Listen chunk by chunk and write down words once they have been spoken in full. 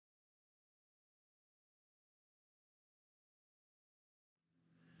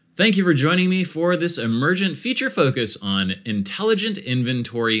Thank you for joining me for this emergent feature focus on intelligent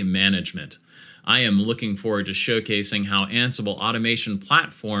inventory management. I am looking forward to showcasing how Ansible Automation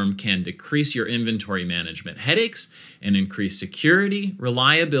Platform can decrease your inventory management headaches and increase security,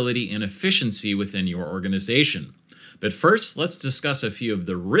 reliability, and efficiency within your organization. But first, let's discuss a few of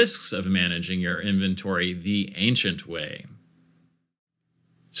the risks of managing your inventory the ancient way.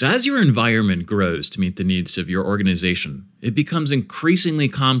 So as your environment grows to meet the needs of your organization, it becomes increasingly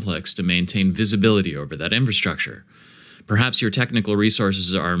complex to maintain visibility over that infrastructure. Perhaps your technical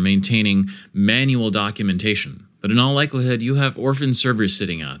resources are maintaining manual documentation, but in all likelihood, you have orphan servers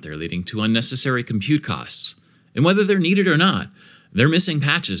sitting out there leading to unnecessary compute costs. And whether they're needed or not, they're missing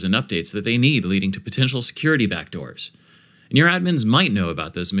patches and updates that they need, leading to potential security backdoors. And your admins might know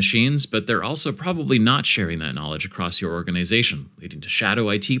about those machines, but they're also probably not sharing that knowledge across your organization, leading to shadow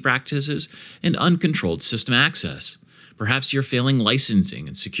IT practices and uncontrolled system access. Perhaps you're failing licensing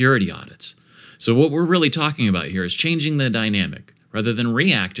and security audits. So what we're really talking about here is changing the dynamic. Rather than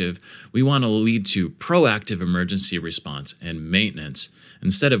reactive, we want to lead to proactive emergency response and maintenance.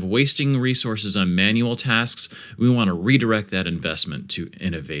 Instead of wasting resources on manual tasks, we want to redirect that investment to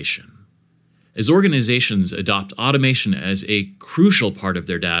innovation. As organizations adopt automation as a crucial part of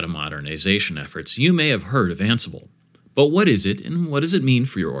their data modernization efforts, you may have heard of Ansible. But what is it, and what does it mean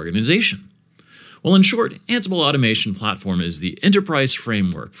for your organization? Well, in short, Ansible Automation Platform is the enterprise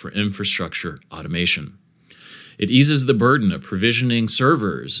framework for infrastructure automation. It eases the burden of provisioning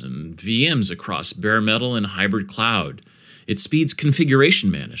servers and VMs across bare metal and hybrid cloud. It speeds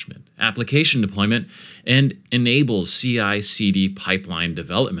configuration management, application deployment, and enables CI/CD pipeline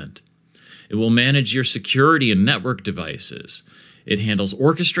development. It will manage your security and network devices. It handles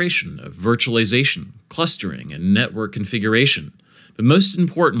orchestration of virtualization, clustering, and network configuration. But most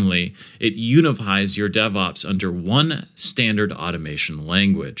importantly, it unifies your DevOps under one standard automation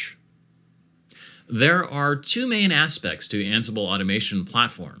language. There are two main aspects to Ansible Automation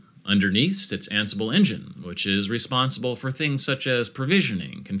Platform. Underneath sits Ansible Engine, which is responsible for things such as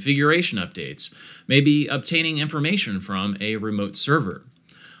provisioning, configuration updates, maybe obtaining information from a remote server.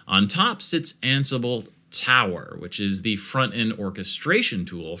 On top sits Ansible Tower, which is the front-end orchestration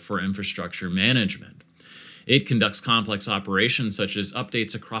tool for infrastructure management. It conducts complex operations such as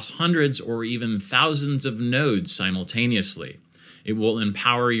updates across hundreds or even thousands of nodes simultaneously. It will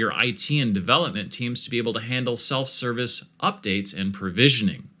empower your IT and development teams to be able to handle self-service updates and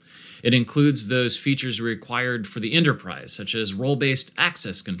provisioning. It includes those features required for the enterprise, such as role-based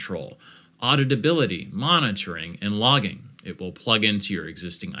access control, auditability, monitoring, and logging. It will plug into your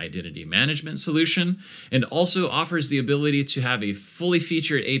existing identity management solution and also offers the ability to have a fully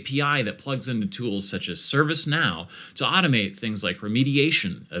featured API that plugs into tools such as ServiceNow to automate things like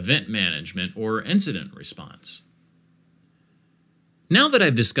remediation, event management, or incident response. Now that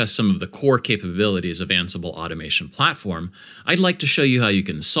I've discussed some of the core capabilities of Ansible Automation Platform, I'd like to show you how you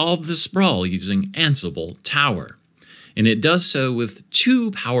can solve the sprawl using Ansible Tower. And it does so with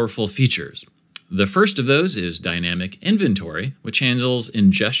two powerful features. The first of those is dynamic inventory, which handles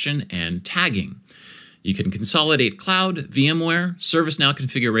ingestion and tagging. You can consolidate cloud, VMware, ServiceNow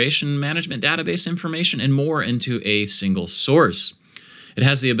configuration management database information, and more into a single source. It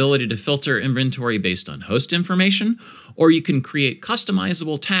has the ability to filter inventory based on host information, or you can create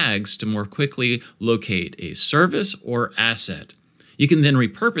customizable tags to more quickly locate a service or asset. You can then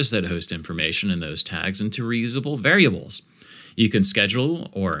repurpose that host information and those tags into reusable variables. You can schedule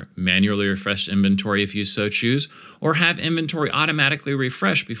or manually refresh inventory if you so choose, or have inventory automatically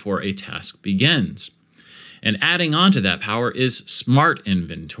refresh before a task begins. And adding on to that power is Smart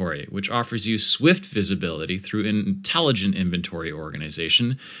Inventory, which offers you swift visibility through intelligent inventory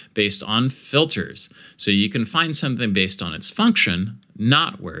organization based on filters. So you can find something based on its function,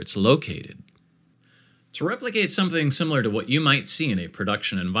 not where it's located. To replicate something similar to what you might see in a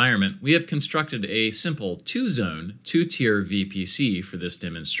production environment, we have constructed a simple two-zone, two-tier VPC for this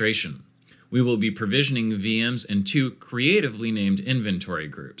demonstration. We will be provisioning VMs in two creatively named inventory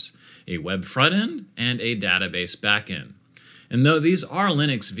groups, a web front-end and a database backend. And though these are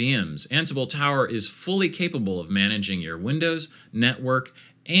Linux VMs, Ansible Tower is fully capable of managing your Windows, network,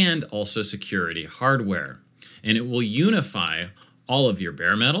 and also security hardware. And it will unify all of your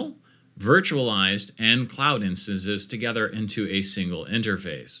bare metal, virtualized, and cloud instances together into a single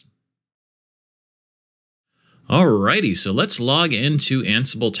interface. Alrighty, so let's log into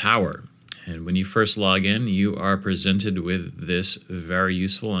Ansible Tower. And when you first log in, you are presented with this very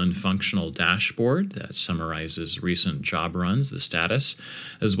useful and functional dashboard that summarizes recent job runs, the status,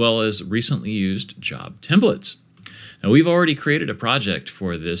 as well as recently used job templates. Now, we've already created a project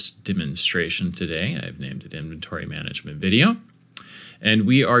for this demonstration today. I've named it Inventory Management Video. And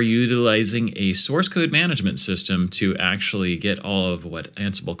we are utilizing a source code management system to actually get all of what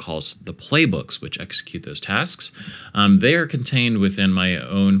Ansible calls the playbooks, which execute those tasks. They are contained within my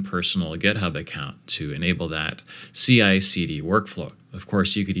own personal GitHub account to enable that CI/CD workflow. Of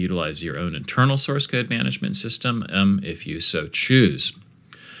course, you could utilize your own internal source code management system if you so choose.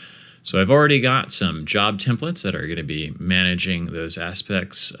 So I've already got some job templates that are going to be managing those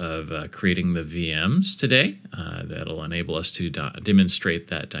aspects of creating the VMs today. That'll enable us to demonstrate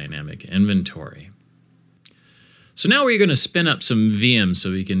that dynamic inventory. So now we're going to spin up some VMs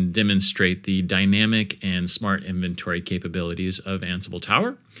so we can demonstrate the dynamic and smart inventory capabilities of Ansible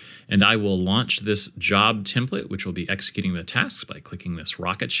Tower. And I will launch this job template, which will be executing the tasks by clicking this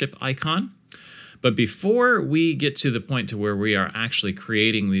rocket ship icon. But before we get to the point to where we are actually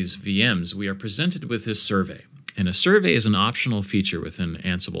creating these VMs, we are presented with this survey. And a survey is an optional feature within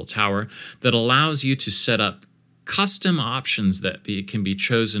Ansible Tower that allows you to set up custom options that can be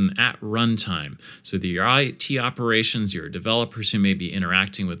chosen at runtime, so that your IT operations, your developers who may be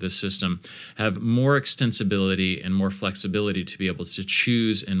interacting with this system, have more extensibility and more flexibility to be able to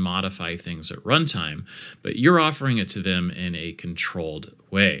choose and modify things at runtime, but you're offering it to them in a controlled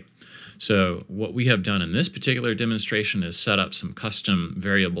way. So what we have done in this particular demonstration is set up some custom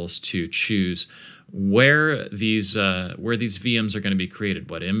variables to choose where these VMs are going to be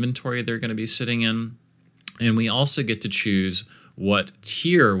created, what inventory they're going to be sitting in. And we also get to choose what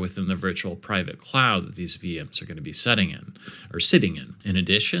tier within the virtual private cloud that these VMs are going to be sitting in. In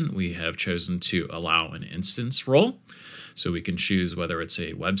addition, we have chosen to allow an instance role. So we can choose whether it's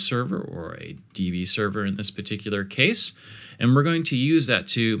a web server or a DB server in this particular case. And we're going to use that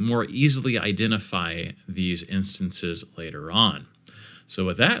to more easily identify these instances later on. So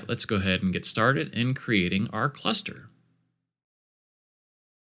with that, let's go ahead and get started in creating our cluster.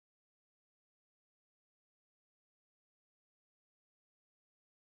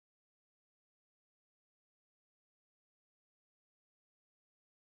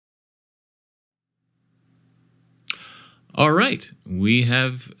 All right, we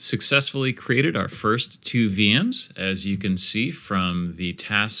have successfully created our first two VMs, as you can see from the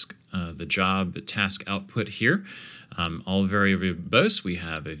job task output here. All very verbose. We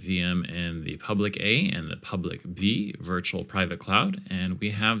have a VM in the public A and the public B virtual private cloud, and we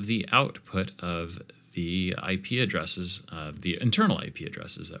have the output of the IP addresses, the internal IP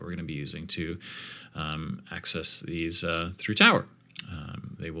addresses that we're going to be using to access these through Tower.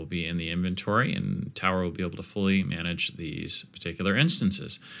 They will be in the inventory, and Tower will be able to fully manage these particular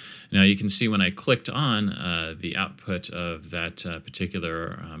instances. Now you can see when I clicked on the output of that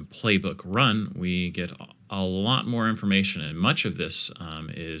particular playbook run, we get a lot more information, and much of this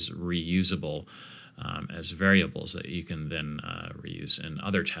is reusable as variables that you can then reuse in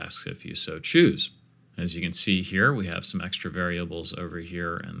other tasks if you so choose. As you can see here, we have some extra variables over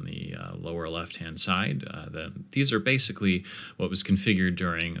here in the lower left-hand side. These are basically what was configured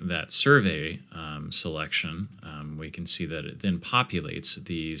during that survey selection. We can see that it then populates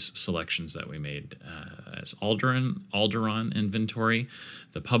these selections that we made as Alderon inventory,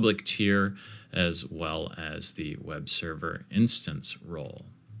 the public tier, as well as the web server instance role.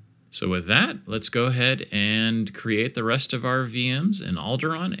 So with that, let's go ahead and create the rest of our VMs in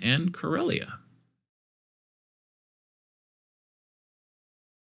Alderon and Corellia.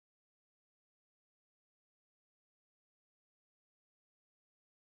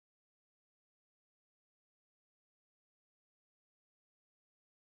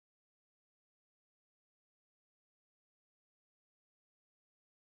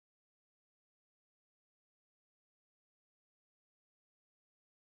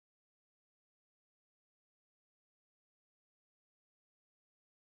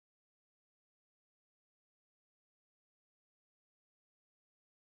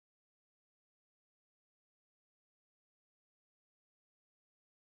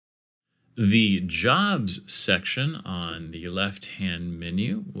 The Jobs section on the left-hand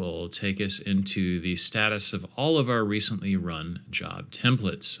menu will take us into the status of all of our recently run job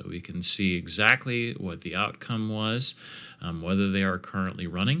templates. So we can see exactly what the outcome was, whether they are currently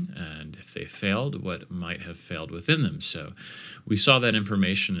running, and if they failed, what might have failed within them. So we saw that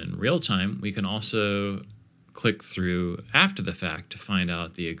information in real time. We can also click through after the fact to find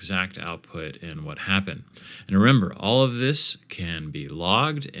out the exact output and what happened. And remember, all of this can be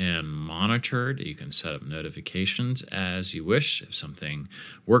logged and monitored. You can set up notifications as you wish. If something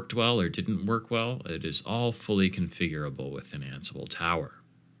worked well or didn't work well, it is all fully configurable within Ansible Tower.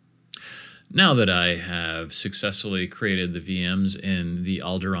 Now that I have successfully created the VMs in the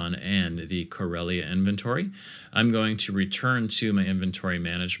Alderaan and the Corellia inventory, I'm going to return to my inventory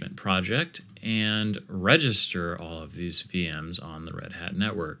management project and register all of these VMs on the Red Hat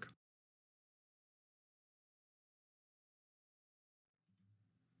network.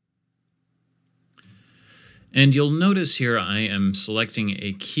 And you'll notice here I am selecting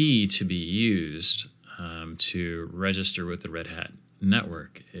a key to be used to register with the Red Hat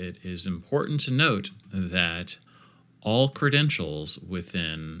network. It is important to note that all credentials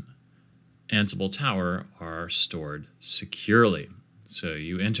within Ansible Tower are stored securely. So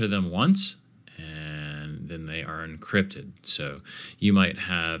you enter them once and then they are encrypted. So you might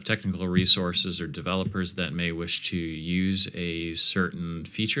have technical resources or developers that may wish to use a certain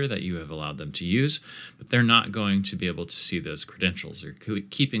feature that you have allowed them to use, but they're not going to be able to see those credentials. They're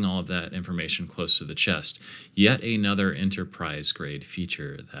keeping all of that information close to the chest. Yet another enterprise-grade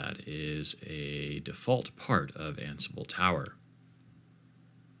feature that is a default part of Ansible Tower.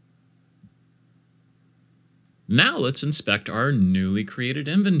 Now let's inspect our newly created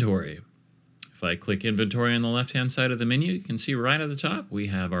inventory. If I click Inventory on the left-hand side of the menu, you can see right at the top we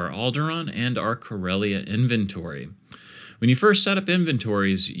have our Alderaan and our Corellia inventory. When you first set up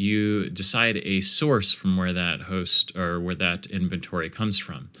inventories, you decide a source from where that host or where that inventory comes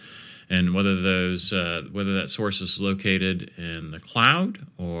from, and whether that source is located in the cloud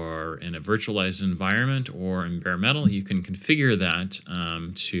or in a virtualized environment or in bare metal. You can configure that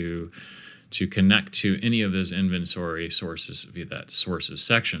to connect to any of those inventory sources via that sources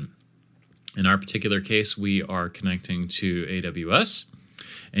section. In our particular case, we are connecting to AWS,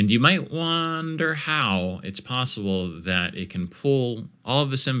 and you might wonder how it's possible that it can pull all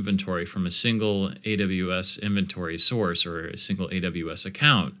of this inventory from a single AWS inventory source or a single AWS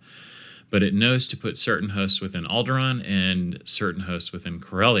account, but it knows to put certain hosts within Alderaan and certain hosts within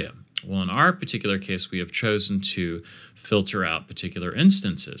Corellia. Well, in our particular case, we have chosen to filter out particular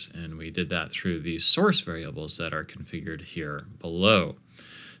instances, and we did that through these source variables that are configured here below.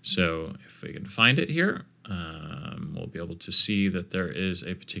 So if we can find it here, we'll be able to see that there is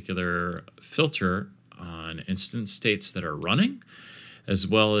a particular filter on instance states that are running, as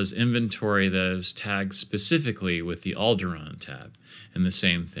well as inventory that is tagged specifically with the Alderaan tab, and the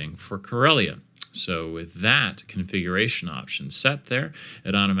same thing for Corellia. So with that configuration option set there,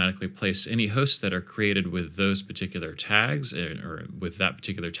 it automatically places any hosts that are created with those particular tags, or with that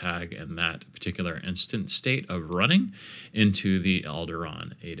particular tag and that particular instance state of running, into the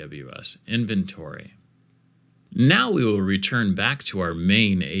Alderaan AWS inventory. Now we will return back to our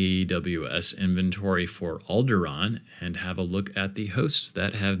main AWS inventory for Alderaan and have a look at the hosts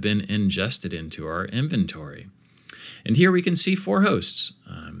that have been ingested into our inventory. And here we can see 4 hosts.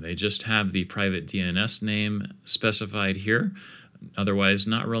 They just have the private DNS name specified here. Otherwise,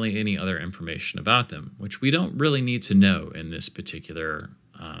 not really any other information about them, which we don't really need to know in this particular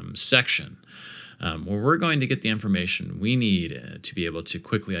section. Where we're going to get the information we need to be able to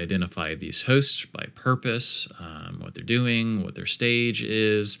quickly identify these hosts by purpose, what they're doing, what their stage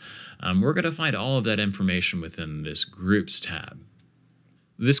is. We're going to find all of that information within this Groups tab.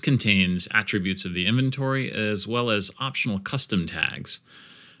 This contains attributes of the inventory as well as optional custom tags.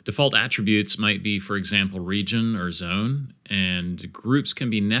 Default attributes might be, for example, region or zone, and groups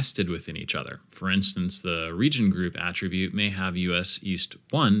can be nested within each other. For instance, the region group attribute may have US East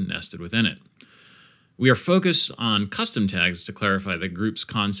 1 nested within it. We are focused on custom tags to clarify the group's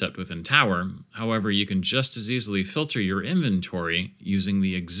concept within Tower. However, you can just as easily filter your inventory using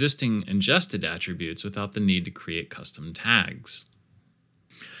the existing ingested attributes without the need to create custom tags.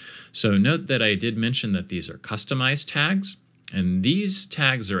 So note that I did mention that these are customized tags, and these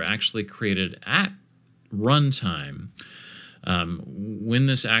tags are actually created at runtime when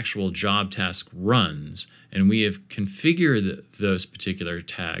this actual job task runs, and we have configured those particular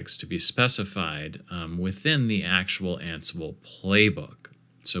tags to be specified within the actual Ansible playbook.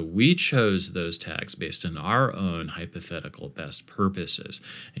 So we chose those tags based on our own hypothetical best purposes,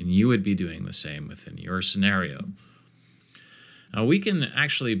 and you would be doing the same within your scenario. We can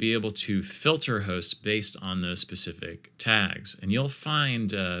actually be able to filter hosts based on those specific tags, and you'll find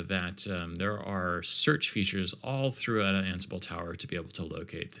that there are search features all throughout Ansible Tower to be able to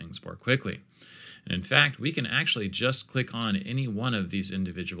locate things more quickly. And in fact, we can actually just click on any one of these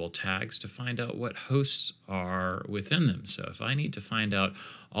individual tags to find out what hosts are within them. So if I need to find out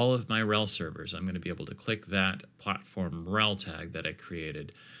all of my RHEL servers, I'm going to be able to click that platform RHEL tag that I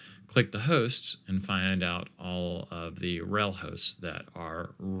created, click the hosts, and find out all of the RHEL hosts that are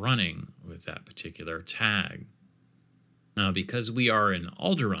running with that particular tag. Now, because we are in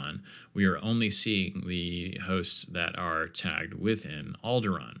Alderaan, we are only seeing the hosts that are tagged within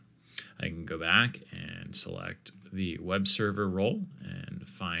Alderaan. I can go back and select the web server role and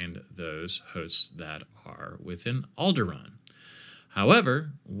find those hosts that are within Alderaan.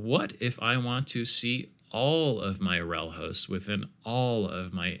 However, what if I want to see all of my RHEL hosts within all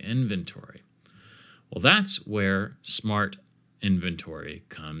of my inventory? Well, that's where Smart Inventory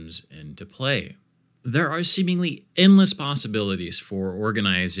comes into play. There are seemingly endless possibilities for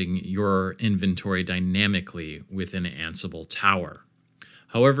organizing your inventory dynamically within Ansible Tower.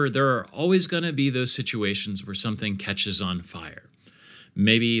 However, there are always going to be those situations where something catches on fire.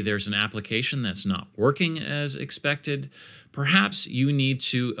 Maybe there's an application that's not working as expected. Perhaps you need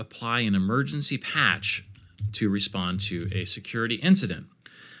to apply an emergency patch to respond to a security incident.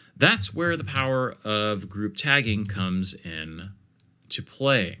 That's where the power of group tagging comes in to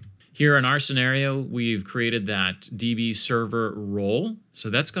play. Here in our scenario, we've created that DB server role. So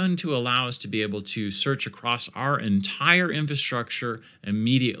that's going to allow us to be able to search across our entire infrastructure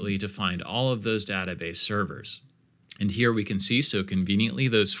immediately to find all of those database servers. And here we can see so conveniently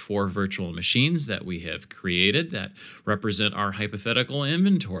those 4 virtual machines that we have created that represent our hypothetical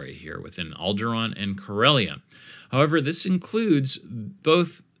inventory here within Alderaan and Corellia. However, this includes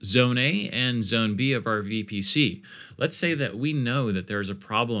both Zone A and Zone B of our VPC. Let's say that we know that there's a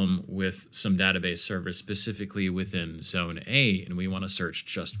problem with some database servers specifically within Zone A, and we want to search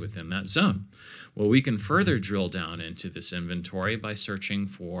just within that zone. Well, we can further drill down into this inventory by searching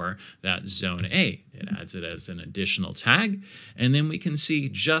for that Zone A. It adds it as an additional tag, and then we can see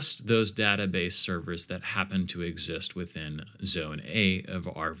just those database servers that happen to exist within Zone A of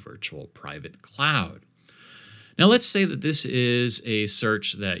our virtual private cloud. Now, let's say that this is a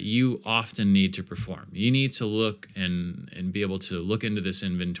search that you often need to perform. You need to look and be able to look into this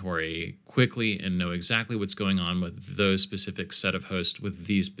inventory quickly and know exactly what's going on with those specific set of hosts with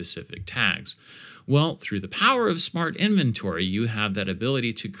these specific tags. Well, through the power of Smart Inventory, you have that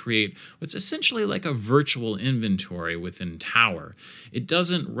ability to create what's essentially like a virtual inventory within Tower. It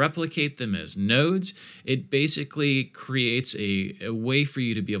doesn't replicate them as nodes. It basically creates a way for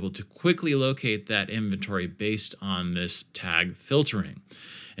you to be able to quickly locate that inventory based on this tag filtering.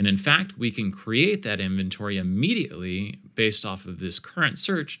 And in fact, we can create that inventory immediately based off of this current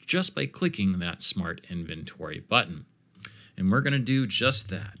search just by clicking that Smart Inventory button. And we're going to do just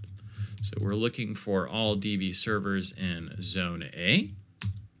that. So we're looking for all DB servers in Zone A.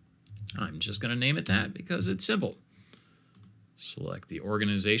 I'm just going to name it that because it's simple. Select the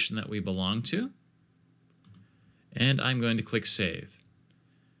organization that we belong to. And I'm going to click Save.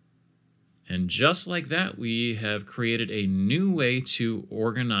 And just like that, we have created a new way to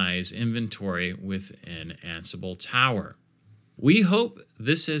organize inventory within Ansible Tower. We hope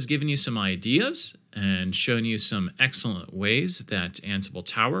this has given you some ideas and shown you some excellent ways that Ansible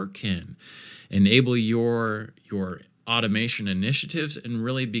Tower can enable your automation initiatives and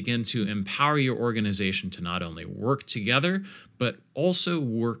really begin to empower your organization to not only work together, but also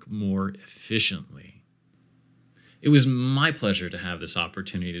work more efficiently. It was my pleasure to have this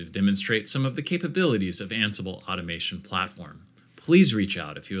opportunity to demonstrate some of the capabilities of Ansible Automation Platform. Please reach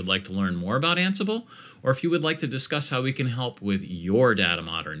out if you would like to learn more about Ansible, or if you would like to discuss how we can help with your data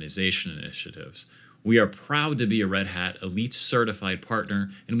modernization initiatives. We are proud to be a Red Hat Elite certified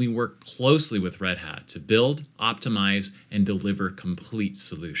partner, and we work closely with Red Hat to build, optimize, and deliver complete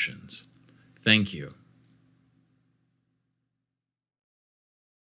solutions. Thank you.